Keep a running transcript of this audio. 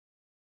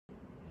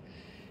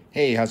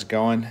Hey, how's it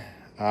going?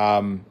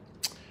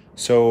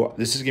 So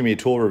this is gonna be a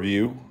tool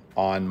review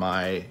on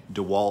my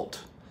DeWalt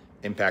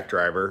impact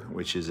driver,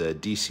 which is a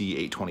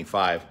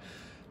DC825,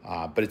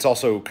 but it's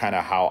also kind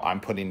of how I'm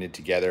putting it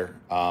together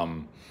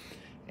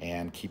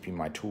and keeping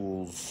my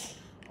tools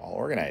all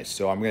organized.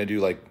 So I'm gonna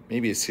do like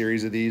maybe a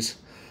series of these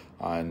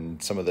on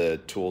some of the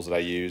tools that I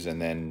use,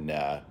 and then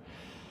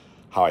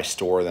how I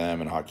store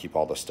them and how I keep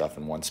all the stuff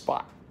in one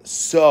spot.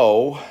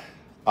 So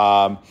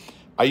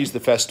I use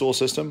the Festool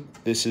system.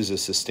 This is a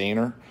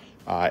Systainer.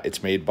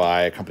 It's made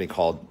by a company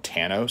called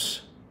Tanos,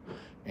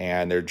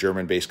 and they're a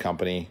German-based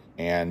company,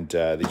 and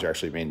these are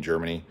actually made in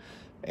Germany.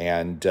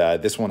 And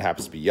this one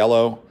happens to be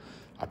yellow.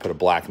 I put a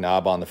black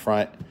knob on the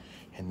front,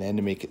 and then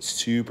to make it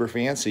super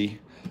fancy,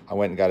 I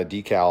went and got a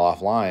decal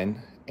offline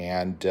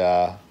and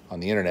on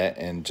the internet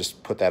and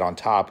just put that on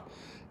top.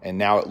 And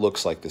now it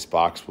looks like this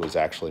box was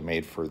actually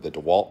made for the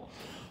DeWalt.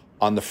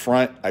 On the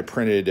front, I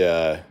printed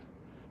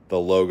the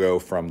logo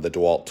from the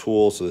DeWalt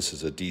tool. So this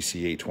is a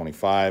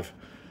DC825.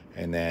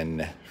 And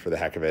then for the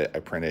heck of it, I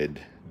printed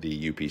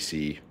the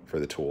UPC for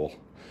the tool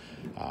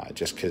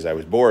just because I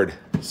was bored.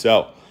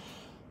 So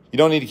you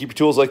don't need to keep your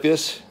tools like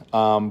this,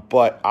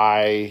 but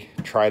I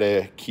try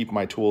to keep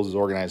my tools as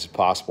organized as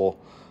possible.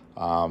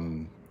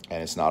 And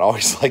it's not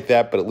always like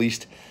that, but at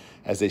least,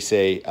 as they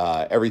say,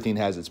 everything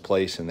has its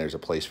place and there's a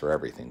place for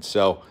everything.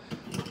 So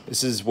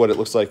this is what it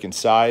looks like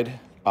inside.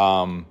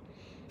 I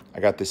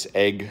got this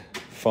egg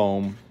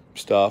foam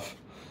stuff,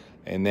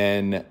 and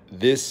then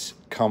this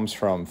comes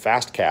from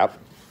FastCap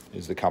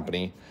is the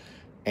company,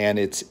 and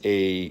it's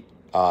a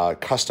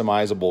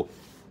customizable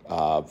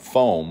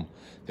foam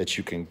that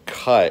you can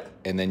cut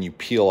and then you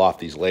peel off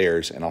these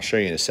layers, and I'll show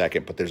you in a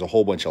second, but there's a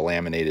whole bunch of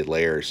laminated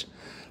layers,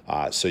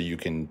 so you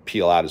can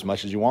peel out as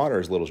much as you want or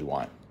as little as you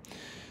want.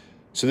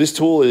 So this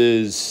tool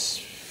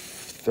is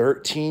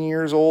 13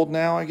 years old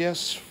now, I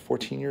guess,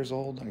 14 years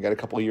old. I got a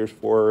couple of years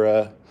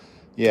for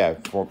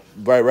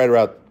right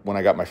around when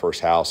I got my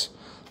first house.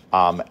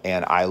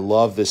 And I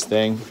love this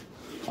thing.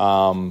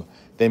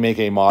 They make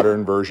a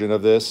modern version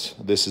of this.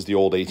 This is the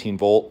old 18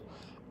 volt.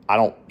 I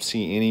don't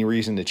see any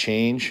reason to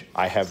change.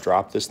 I have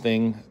dropped this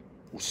thing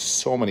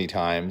so many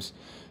times.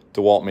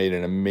 DeWalt made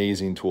an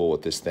amazing tool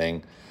with this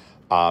thing.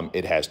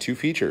 It has two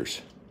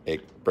features.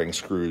 It brings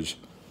screws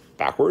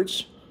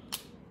backwards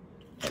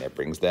and it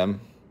brings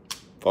them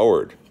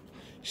forward.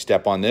 You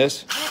step on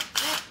this.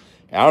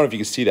 And I don't know if you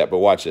can see that, but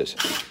watch this.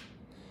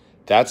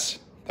 That's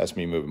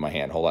me moving my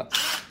hand. Hold on.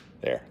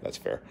 There, that's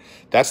fair.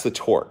 That's the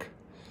torque.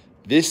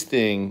 This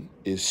thing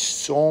is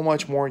so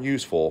much more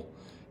useful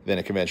than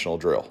a conventional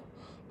drill.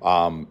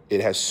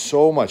 It has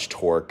so much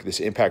torque,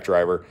 this impact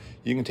driver.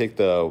 You can take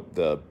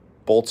the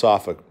bolts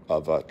off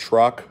of a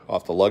truck,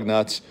 off the lug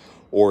nuts,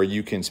 or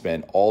you can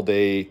spend all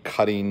day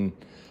cutting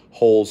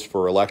holes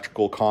for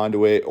electrical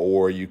conduit,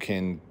 or you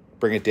can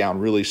bring it down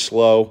really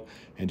slow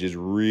and just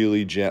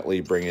really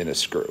gently bring in a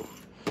screw.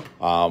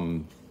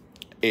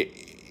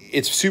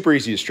 It's super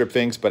easy to strip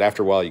things, but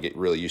after a while you get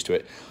really used to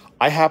it.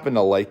 I happen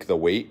to like the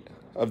weight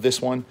of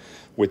this one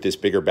with this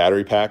bigger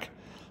battery pack.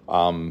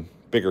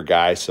 Bigger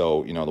guy,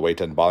 so you know the weight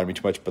doesn't bother me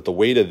too much. But the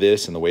weight of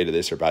this and the weight of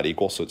this are about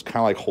equal, so it's kind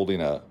of like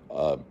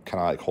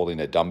holding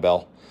a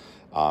dumbbell,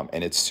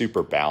 and it's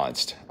super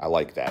balanced. I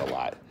like that a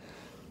lot.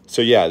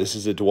 So yeah, this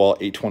is a DeWalt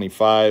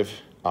 825.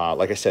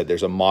 Like I said,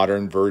 there's a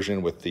modern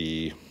version with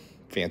the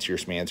fancier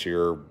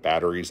smancier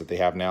batteries that they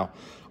have now.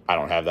 I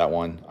don't have that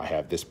one. I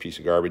have this piece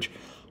of garbage.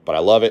 But I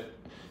love it.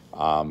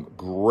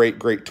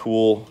 Great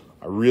tool.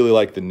 I really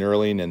like the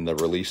knurling and the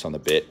release on the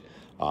bit.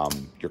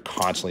 You're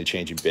constantly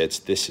changing bits.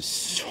 This is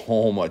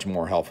so much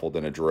more helpful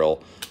than a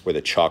drill with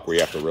a chuck where you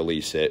have to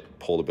release it,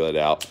 pull the bit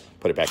out,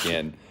 put it back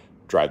in,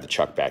 drive the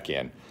chuck back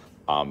in.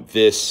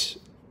 This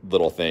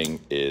little thing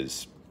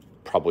is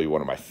probably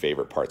one of my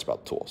favorite parts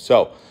about the tool.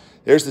 So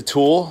there's the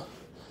tool.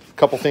 A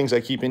couple things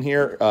I keep in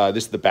here.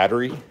 This is the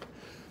battery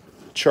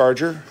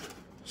charger.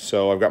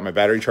 So I've got my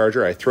battery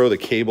charger. I throw the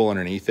cable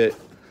underneath it,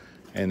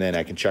 and then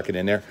I can chuck it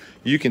in there.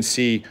 You can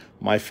see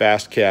my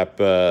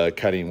FastCap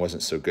cutting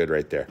wasn't so good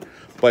right there.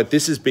 But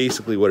this is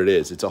basically what it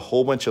is. It's a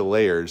whole bunch of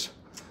layers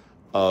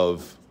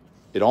of,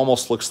 it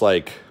almost looks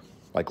like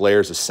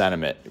layers of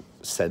sediment.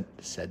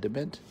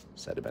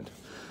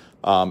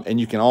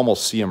 And you can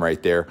almost see them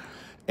right there.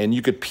 And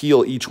you could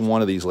peel each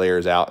one of these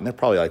layers out, and they're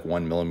probably like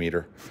 1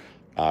 millimeter,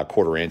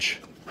 quarter inch.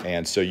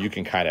 And so you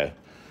can kind of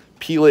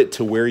peel it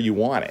to where you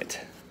want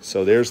it.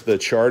 So there's the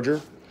charger.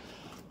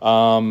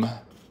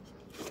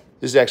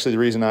 This is actually the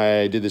reason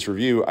I did this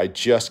review. I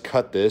just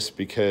cut this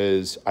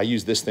because I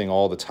use this thing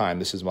all the time.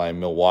 This is my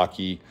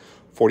Milwaukee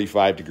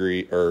 45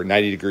 degree or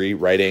 90 degree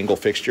right angle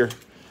fixture.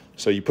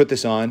 So you put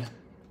this on,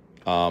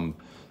 so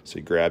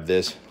you grab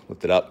this,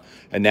 lift it up,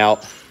 and now,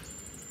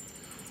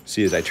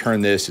 see as I turn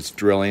this, it's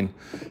drilling.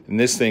 And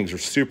this thing's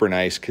super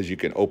nice because you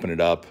can open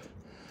it up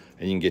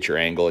and you can get your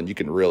angle, and you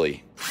can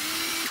really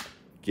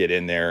get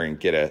in there and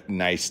get a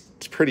nice,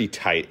 pretty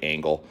tight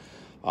angle.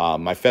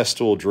 My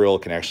Festool drill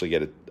can actually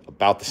get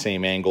about the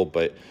same angle,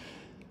 but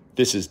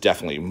this is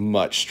definitely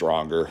much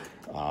stronger.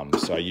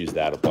 So I use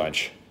that a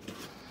bunch.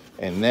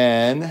 And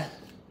then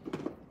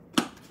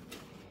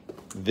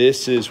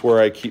this is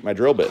where I keep my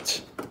drill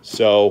bits.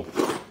 So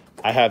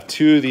I have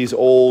two of these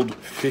old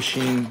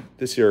fishing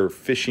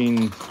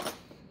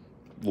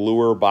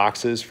lure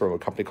boxes from a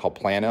company called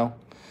Plano.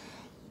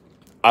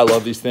 I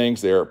love these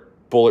things. They're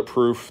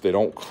bulletproof. They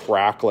don't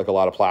crack like a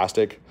lot of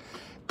plastic.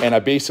 And I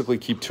basically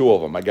keep two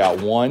of them. I got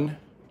one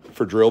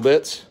for drill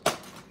bits.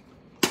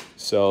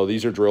 So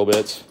these are drill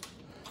bits.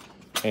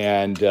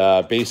 And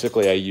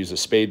basically I use a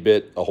spade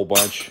bit a whole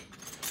bunch.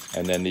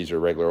 And then these are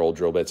regular old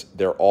drill bits.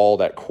 They're all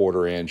that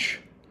 1/4 inch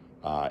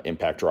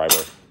impact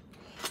driver.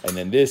 And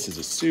then this is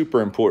a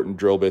super important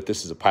drill bit.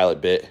 This is a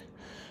pilot bit.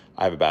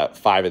 I have about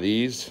 5 of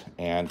these,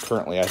 and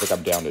currently I think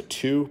I'm down to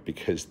 2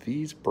 because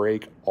these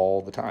break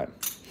all the time.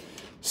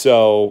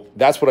 So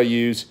that's what I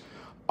use.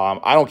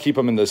 I don't keep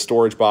them in the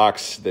storage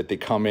box that they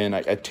come in.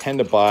 I tend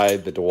to buy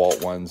the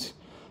DeWalt ones,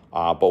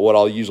 but what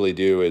I'll usually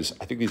do is,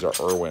 I think these are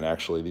Irwin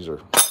actually, these are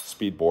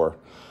speed bore,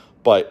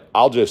 but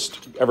I'll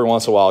just, every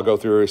once in a while, I'll go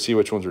through, see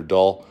which ones are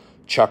dull,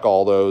 chuck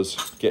all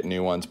those, get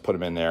new ones, put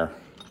them in there.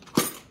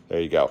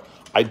 There you go.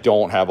 I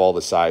don't have all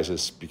the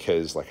sizes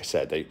because, like I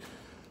said,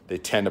 they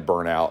tend to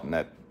burn out and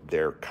that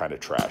they're kind of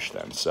trash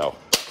then. So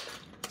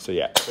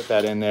yeah, put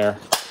that in there,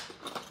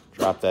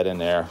 drop that in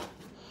there.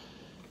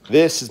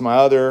 This is my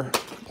other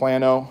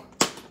Plano,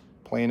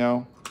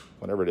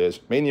 whatever it is,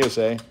 made in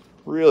USA,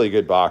 really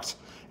good box.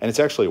 And it's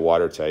actually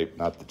watertight,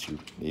 not that you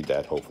need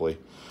that, hopefully.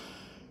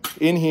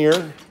 In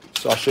here,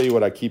 so I'll show you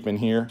what I keep in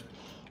here.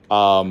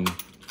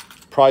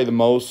 Probably the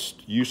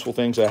most useful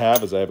things I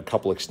have is I have a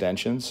couple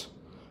extensions.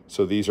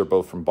 So these are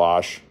both from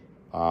Bosch.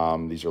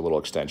 These are little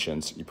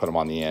extensions. You put them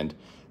on the end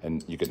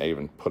and you can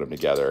even put them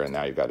together and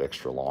now you've got an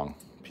extra long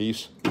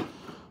piece.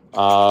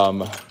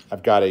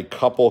 I've got a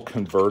couple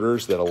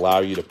converters that allow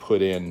you to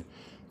put in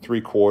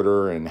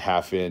 3/4 and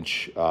 1/2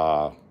 inch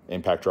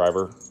impact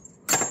driver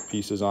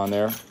pieces on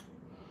there.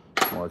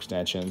 More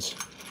extensions.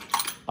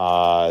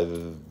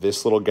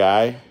 This little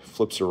guy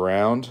flips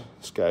around.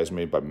 This guy is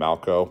made by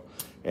Malco.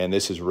 And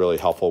this is really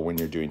helpful when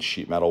you're doing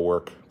sheet metal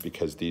work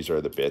because these are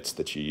the bits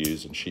that you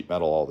use in sheet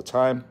metal all the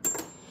time.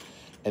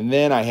 And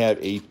then I have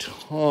a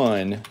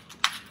ton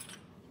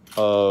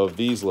of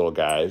these little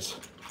guys.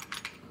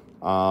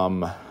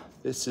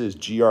 This is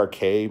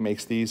GRK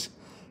makes these,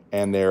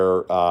 and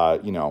they're,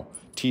 you know,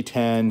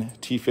 T10,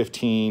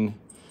 T15,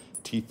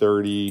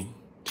 T30,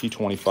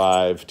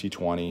 T25,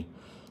 T20.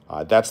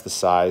 That's the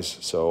size,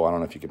 so I don't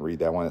know if you can read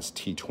that one. It's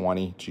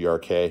T20,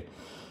 GRK.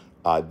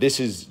 This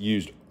is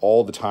used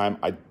all the time.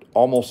 I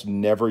almost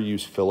never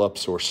use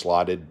Phillips or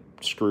slotted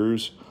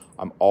screws.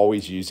 I'm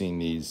always using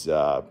these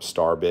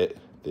Star Bit.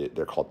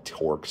 They're called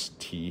Torx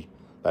T.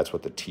 That's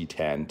what the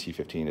T10,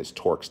 T15 is.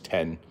 Torx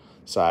 10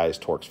 size,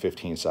 Torx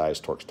 15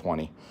 size, Torx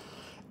 20.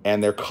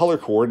 And they're color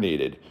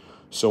coordinated.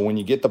 So when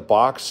you get the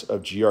box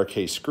of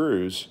GRK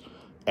screws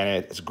and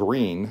it's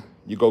green,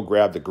 you go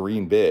grab the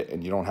green bit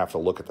and you don't have to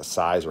look at the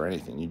size or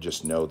anything. You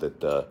just know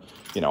that,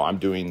 you know, I'm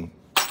doing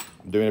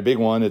a big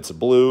one. It's a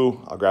blue.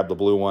 I'll grab the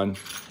blue one.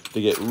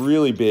 They get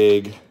really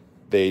big.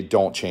 They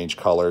don't change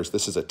colors.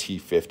 This is a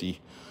T50.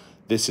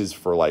 This is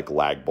for like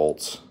lag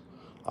bolts,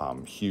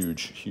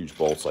 huge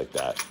bolts like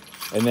that.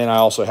 And then I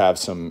also have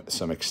some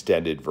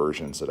extended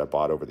versions that I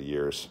bought over the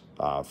years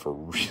for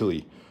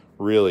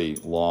really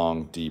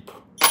long, deep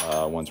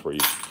ones where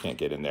you can't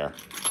get in there.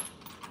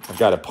 I've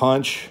got a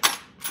punch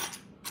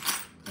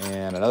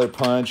and another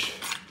punch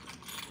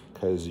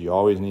because you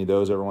always need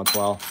those every once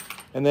in a while.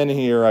 And then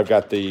here I've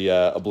got the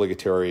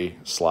obligatory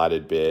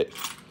slotted bit.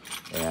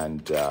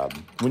 And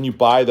when you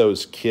buy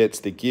those kits,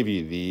 they give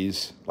you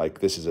these, like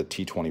this is a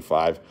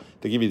T25.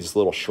 They give you this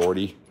little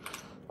shorty.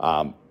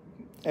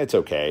 It's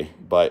okay,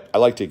 but I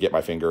like to get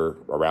my finger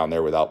around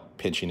there without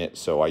pinching it,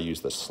 so I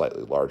use the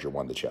slightly larger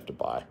one that you have to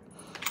buy.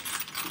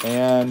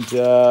 And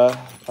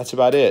that's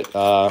about it.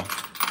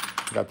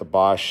 Got the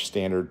Bosch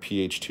standard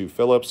PH2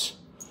 Phillips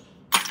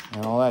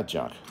and all that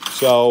junk.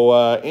 So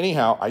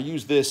anyhow, I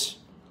use this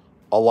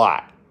a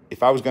lot.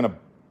 If I was gonna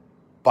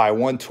buy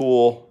one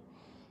tool,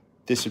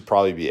 this would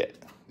probably be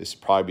it. This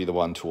would probably be the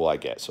one tool I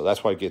get. So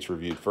that's why it gets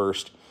reviewed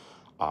first.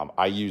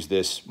 I use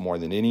this more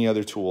than any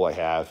other tool I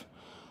have,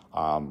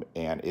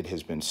 and it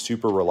has been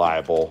super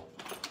reliable.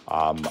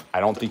 I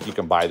don't think you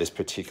can buy this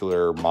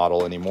particular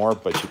model anymore,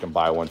 but you can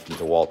buy one from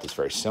DeWalt that's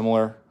very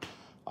similar.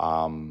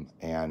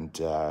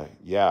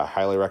 Yeah,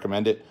 highly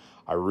recommend it.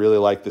 I really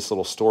like this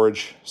little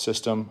storage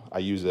system. I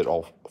use it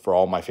for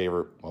all my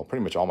favorite, well,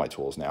 pretty much all my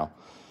tools now.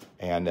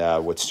 And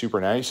what's super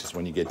nice is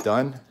when you get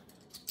done,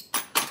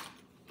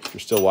 if you're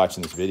still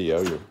watching this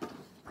video, you're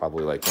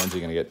probably like, when's he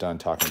gonna get done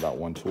talking about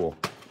one tool?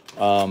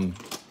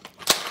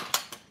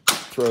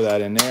 Throw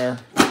that in there,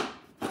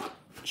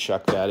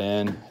 chuck that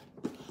in.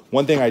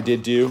 One thing I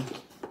did do,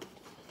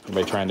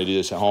 anybody trying to do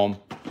this at home,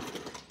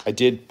 I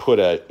did put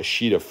a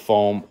sheet of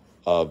foam,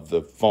 of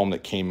the foam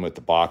that came with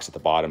the box at the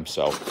bottom,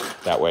 so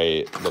that way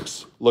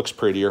it looks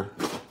prettier.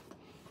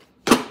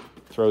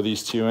 Throw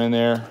these two in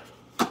there,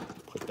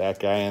 put that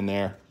guy in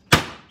there,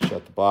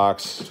 shut the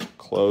box,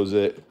 close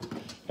it,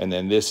 And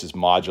then this is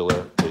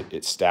modular.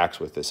 It stacks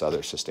with this other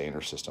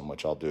Systainer system,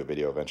 which I'll do a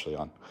video eventually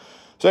on.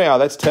 So anyhow,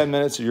 that's 10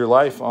 minutes of your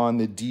life on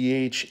the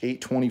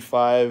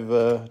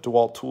DH825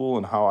 DeWalt tool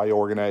and how I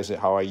organize it,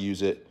 how I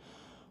use it,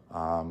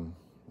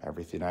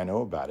 everything I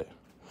know about it.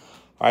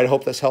 All right, I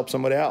hope this helped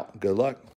somebody out. Good luck.